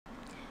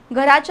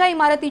घराच्या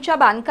इमारतीच्या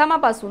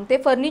बांधकामापासून ते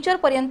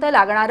फर्निचरपर्यंत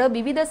लागणारं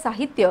विविध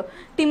साहित्य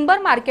टिंबर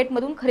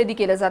मार्केटमधून खरेदी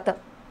केलं जातं।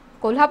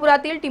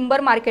 कोल्हापुरातील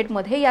टिंबर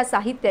मार्केटमध्ये या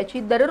साहित्याची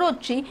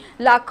दररोजची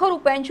लाखो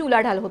रुपयांची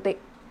उलाढाल होते।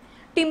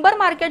 टिंबर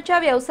मार्केटच्या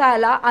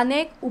व्यवसायाला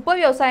अनेक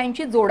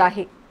उपव्यवसायांची जोड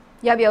आहे।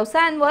 या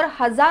व्यवसायांवर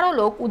हजारो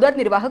लोक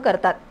उदरनिर्वाह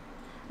करतात।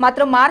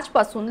 मात्र मार्च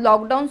पासून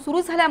लॉकडाऊन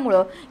सुरू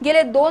झाल्यामुळे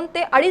गेले 2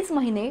 ते 2.5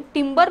 महिने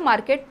टिंबर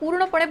मार्केट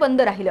पूर्णपणे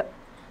बंद राहिलं।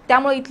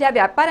 त्यामुळे इथल्या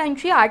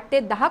व्यापाऱ्यांची 8 ते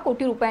 10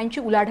 कोटी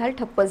रुपयांची उलाढाल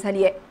ठप्प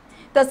झाली आहे।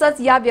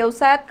 तसंच या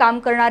व्यवसायात काम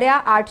करणाऱ्या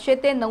 800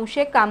 ते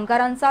 900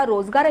 कामगारांचा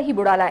रोजगारही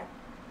बुडालाय।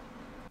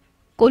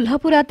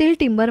 कोल्हापुरातील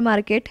टिंबर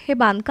मार्केट हे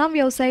बांधकाम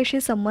व्यवसायाशी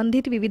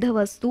संबंधित विविध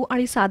वस्तू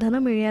आणि साधनं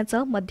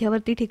मिळण्याचं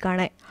मध्यवर्ती ठिकाण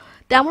आहे।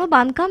 त्यामुळे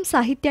बांधकाम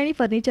साहित्य आणि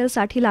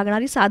फर्निचरसाठी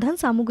लागणारी साधन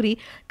सामुग्री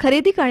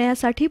खरेदी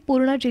करण्यासाठी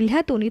पूर्ण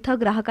जिल्ह्यातून इथं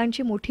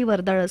ग्राहकांची मोठी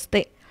वर्दळ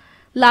असते।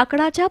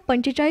 लाकडाच्या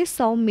 45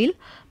 सॉमिल,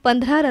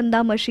 15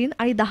 रंदा मशीन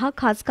आणि 10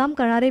 खाचकाम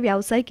करणारे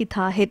व्यावसायिक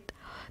इथं आहेत।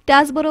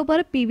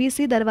 त्याचबरोबर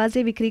पीव्हीसी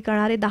दरवाजे विक्री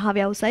करणारे 10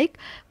 व्यावसायिक,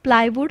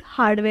 प्लायवूड,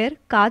 हार्डवेअर,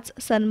 काच,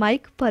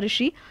 सनमाइक,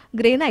 फरशी,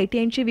 ग्रेनाइट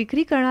यांची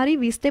विक्री करणारी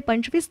 20 ते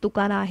 25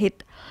 दुकानं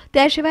आहेत।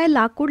 त्याशिवाय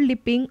लाकूड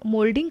लिपिंग,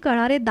 मोल्डिंग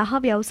करणारे 10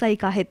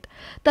 व्यावसायिक आहेत,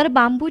 तर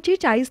बांबूची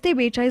 40 ते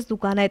 42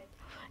 दुकानं आहेत।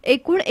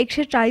 एकूण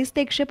 140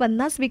 ते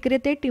 150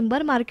 विक्रेते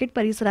टिंबर मार्केट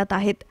परिसरात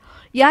आहेत।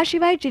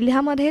 याशिवाय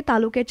जिल्ह्यामध्ये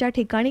तालुक्याच्या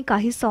ठिकाणी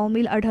काही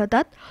सॉमिल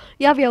आढळतात।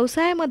 या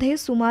व्यवसायामध्ये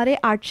सुमारे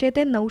 800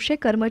 ते 900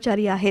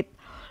 कर्मचारी आहेत।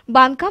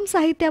 बांधकाम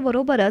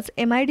साहित्याबरोबरच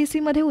MIDC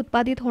मध्ये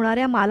उत्पादित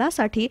होणाऱ्या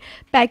मालासाठी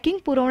पॅकिंग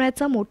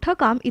पुरवण्याचं मोठं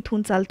काम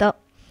इथून चालतं।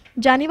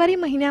 जानेवारी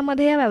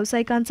महिन्यामध्ये या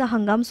व्यावसायिकांचा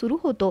हंगाम सुरू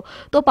होतो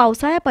तो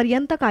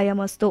पावसाळ्यापर्यंत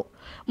कायम असतो।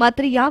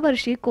 मात्र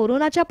यावर्षी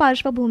कोरोनाच्या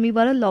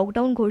पार्श्वभूमीवर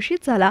लॉकडाऊन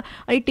घोषित झाला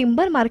आणि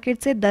टिंबर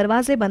मार्केटचे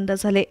दरवाजे बंद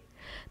झाले।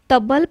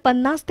 तब्बल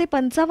 50 ते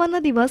 55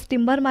 दिवस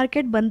टिंबर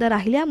मार्केट बंद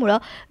राहिल्यामुळे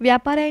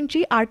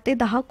व्यापाऱ्यांची 8 ते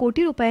 10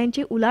 कोटी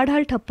रुपयांची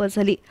उलाढाल ठप्प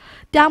झाली।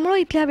 त्यामुळे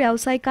इथल्या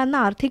व्यावसायिकांना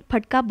आर्थिक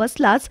फटका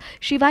बसलाच,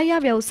 शिवाय या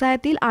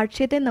व्यवसायातील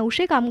 800 ते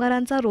 900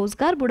 कामगारांचा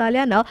रोजगार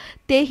बुडाल्यानं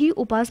तेही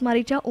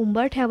उपासमारीच्या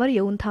उंबरठ्यावर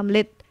येऊन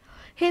थांबलेत।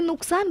 हे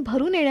नुकसान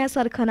भरून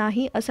येण्यासारखं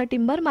नाही, असं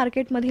टिंबर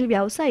मार्केटमधील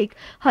व्यावसायिक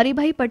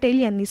हरिभाई पटेल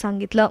यांनी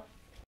सांगितलं।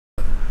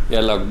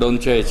 या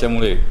लॉकडाऊनच्या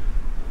याच्यामुळे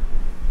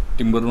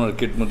टिंबर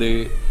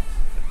मार्केटमध्ये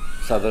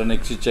साधारण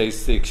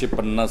 140 ते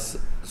 150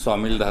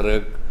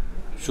 स्वामिलधारक,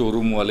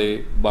 शोरूमवाले,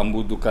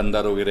 बांबू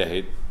दुकानदार वगैरे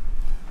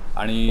आहेत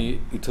आणि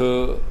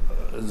इथं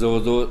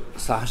जवळजवळ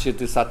 600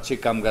 ते 700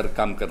 कामगार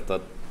काम करतात।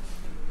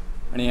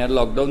 आणि या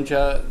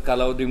लॉकडाऊनच्या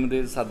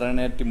कालावधीमध्ये साधारण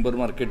या टिंबर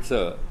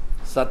मार्केटचं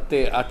 7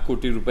 ते 8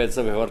 कोटी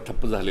रुपयाचा व्यवहार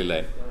ठप्प झालेला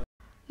आहे।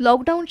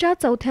 लॉकडाऊनच्या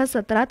चौथ्या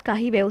सत्रात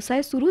काही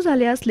व्यवसाय सुरू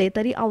झाले असले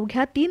तरी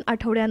अवघ्या 3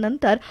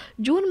 आठवड्यानंतर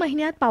जून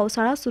महिन्यात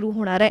पावसाळा सुरू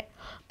होणार आहे।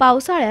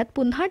 पावसाळ्यात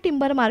पुन्हा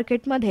टिंबर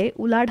मार्केटमध्ये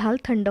उलाढाल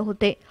थंड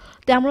होते।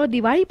 त्यामुळे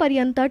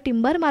दिवाळीपर्यंत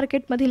टिंबर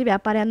मार्केटमधील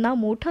व्यापाऱ्यांना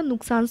मोठं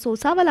नुकसान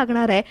सोसावं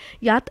लागणार आहे,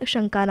 यात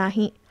शंका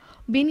नाही।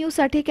 बी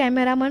न्यूजसाठी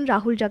कॅमेरामन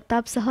राहुल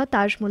जगतापसह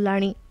ताज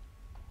मुल्लाणी।